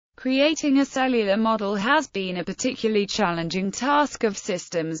Creating a cellular model has been a particularly challenging task of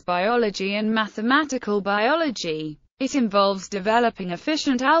systems biology and mathematical biology. It involves developing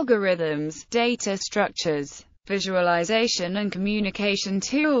efficient algorithms, data structures, visualization and communication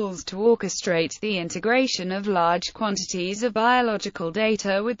tools to orchestrate the integration of large quantities of biological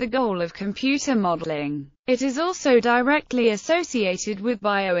data with the goal of computer modeling. It is also directly associated with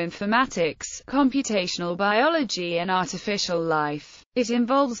bioinformatics, computational biology and artificial life. It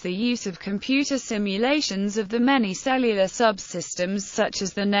involves the use of computer simulations of the many cellular subsystems such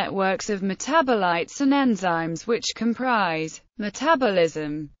as the networks of metabolites and enzymes which comprise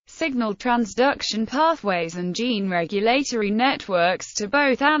metabolism, signal transduction pathways and gene regulatory networks to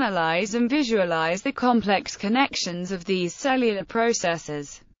both analyze and visualize the complex connections of these cellular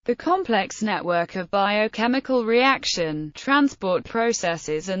processes. The complex network of biochemical reaction, transport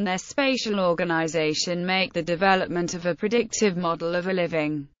processes and their spatial organization make the development of a predictive model of a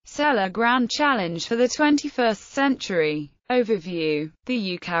living cell a grand challenge for the 21st century. Overview. The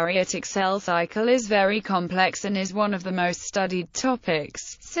eukaryotic cell cycle is very complex and is one of the most studied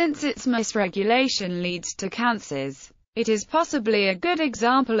topics, since its misregulation leads to cancers. It is possibly a good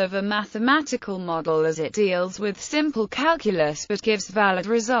example of a mathematical model as it deals with simple calculus but gives valid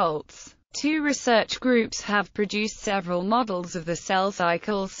results. Two research groups have produced several models of the cell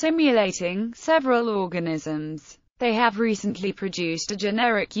cycle simulating several organisms. They have recently produced a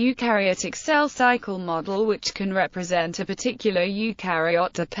generic eukaryotic cell cycle model which can represent a particular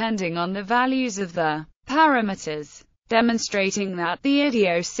eukaryote depending on the values of the parameters, demonstrating that the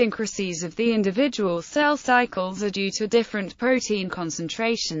idiosyncrasies of the individual cell cycles are due to different protein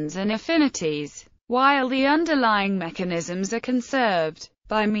concentrations and affinities, while the underlying mechanisms are conserved.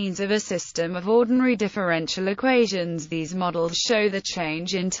 By means of a system of ordinary differential equations, these models show the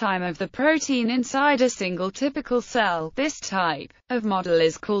change in time of the protein inside a single typical cell. This type of model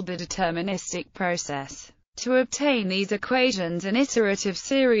is called the deterministic process. To obtain these equations, an iterative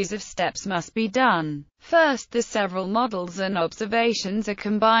series of steps must be done. First, the several models and observations are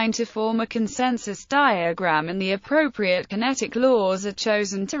combined to form a consensus diagram, and the appropriate kinetic laws are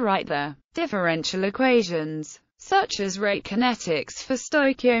chosen to write the differential equations, such as rate kinetics for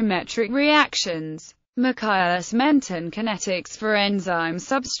stoichiometric reactions, Michaelis-Menten kinetics for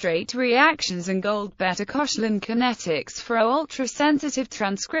enzyme-substrate reactions, and Gold-Bethe-Koechlin kinetics for ultra-sensitive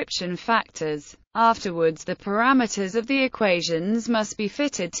transcription factors. Afterwards, the parameters of the equations must be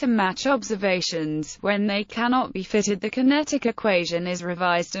fitted to match observations. When they cannot be fitted, the kinetic equation is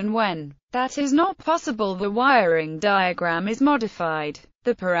revised, and when that is not possible, the wiring diagram is modified.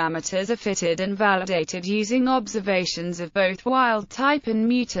 The parameters are fitted and validated using observations of both wild-type and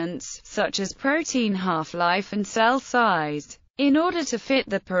mutants, such as protein half-life and cell size. In order to fit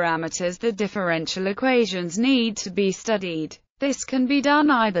the parameters, the differential equations need to be studied. This can be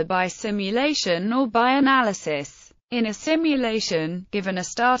done either by simulation or by analysis. In a simulation, given a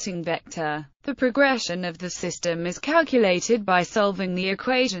starting vector, the progression of the system is calculated by solving the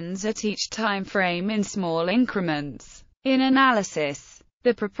equations at each time frame in small increments. In analysis,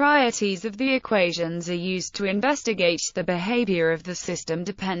 the properties of the equations are used to investigate the behavior of the system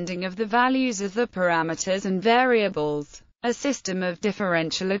depending on the values of the parameters and variables. A system of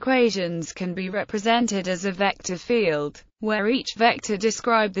differential equations can be represented as a vector field, where each vector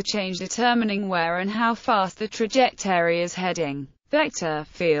describes the change determining where and how fast the trajectory is heading. Vector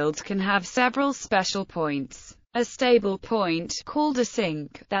fields can have several special points. A stable point, called a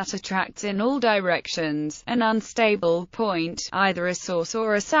sink, that attracts in all directions, an unstable point, either a source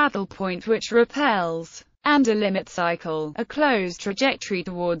or a saddle point which repels, and a limit cycle, a closed trajectory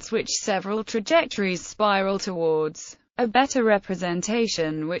towards which several trajectories spiral towards. A better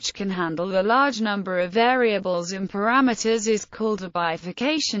representation which can handle the large number of variables and parameters is called a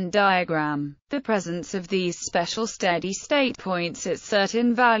bifurcation diagram. The presence of these special steady-state points at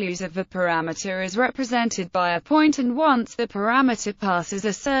certain values of a parameter is represented by a point, and once the parameter passes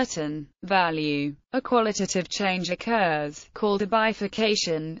a certain value, a qualitative change occurs, called a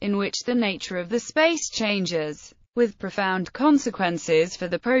bifurcation, in which the nature of the space changes, with profound consequences for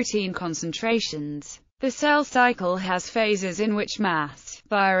the protein concentrations. The cell cycle has phases in which mass,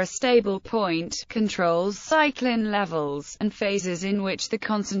 via a stable point, controls cyclin levels, and phases in which the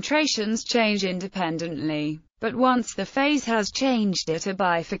concentrations change independently. But once the phase has changed at a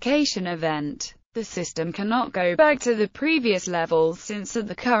bifurcation event, the system cannot go back to the previous levels, since at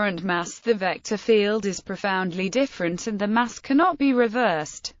the current mass the vector field is profoundly different and the mass cannot be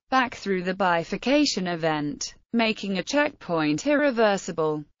reversed. back through the bifurcation event, making a checkpoint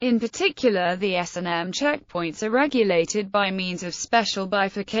irreversible. In particular, the S&M checkpoints are regulated by means of special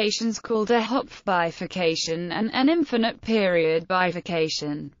bifurcations called a Hopf bifurcation and an infinite period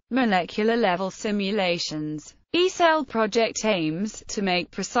bifurcation. Molecular level simulations. eCell project aims to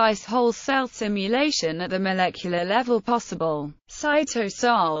make precise whole-cell simulation at the molecular level possible.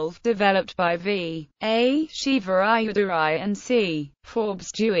 CytoSolve, developed by V. A. Shivaayudurai and C. Forbes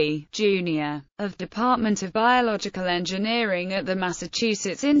Dewey, Jr., of Department of Biological Engineering at the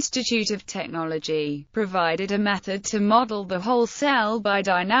Massachusetts Institute of Technology, provided a method to model the whole cell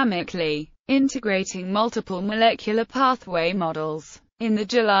biodynamically, integrating multiple molecular pathway models. In the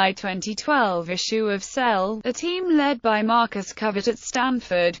July 2012 issue of Cell, a team led by Marcus Covert at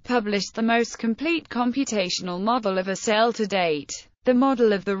Stanford published the most complete computational model of a cell to date. The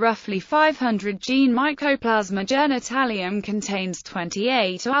model of the roughly 500-gene Mycoplasma genitalium contains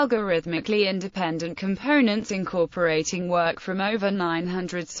 28 algorithmically independent components incorporating work from over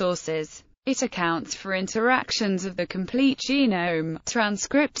 900 sources. It accounts for interactions of the complete genome,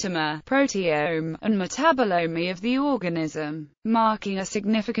 transcriptome, proteome, and metabolome of the organism, marking a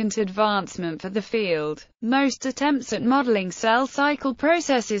significant advancement for the field. Most attempts at modeling cell cycle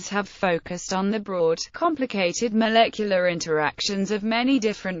processes have focused on the broad, complicated molecular interactions of many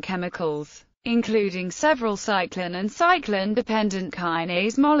different chemicals, including several cyclin and cyclin-dependent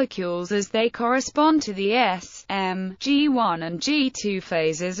kinase molecules as they correspond to the S, M, G1 and G2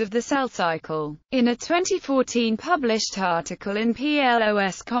 phases of the cell cycle. In a 2014 published article in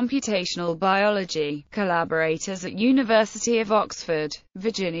PLOS Computational Biology, collaborators at University of Oxford,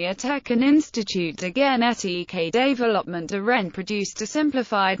 Virginia Tech and Institut de Génétique et Développement de Rennes produced a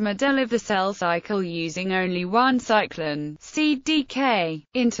simplified model of the cell cycle using only one cyclin, CDK,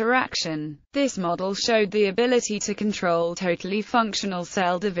 interaction. This model showed the ability to control totally functional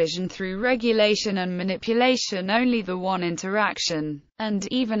cell division through regulation and manipulation only the one interaction, and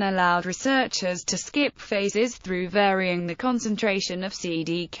even allowed researchers to skip phases through varying the concentration of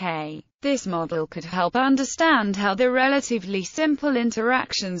CDK. This model could help understand how the relatively simple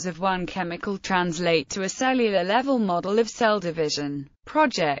interactions of one chemical translate to a cellular-level model of cell division.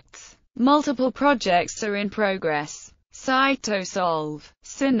 Projects. Multiple projects are in progress. CytoSolve,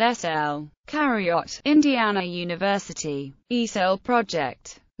 SynthSL, Cariot, Indiana University, eCell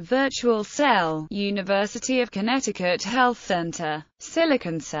Project, Virtual Cell, University of Connecticut Health Center,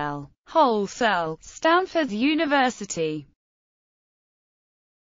 Silicon Cell, Whole Cell, Stanford University.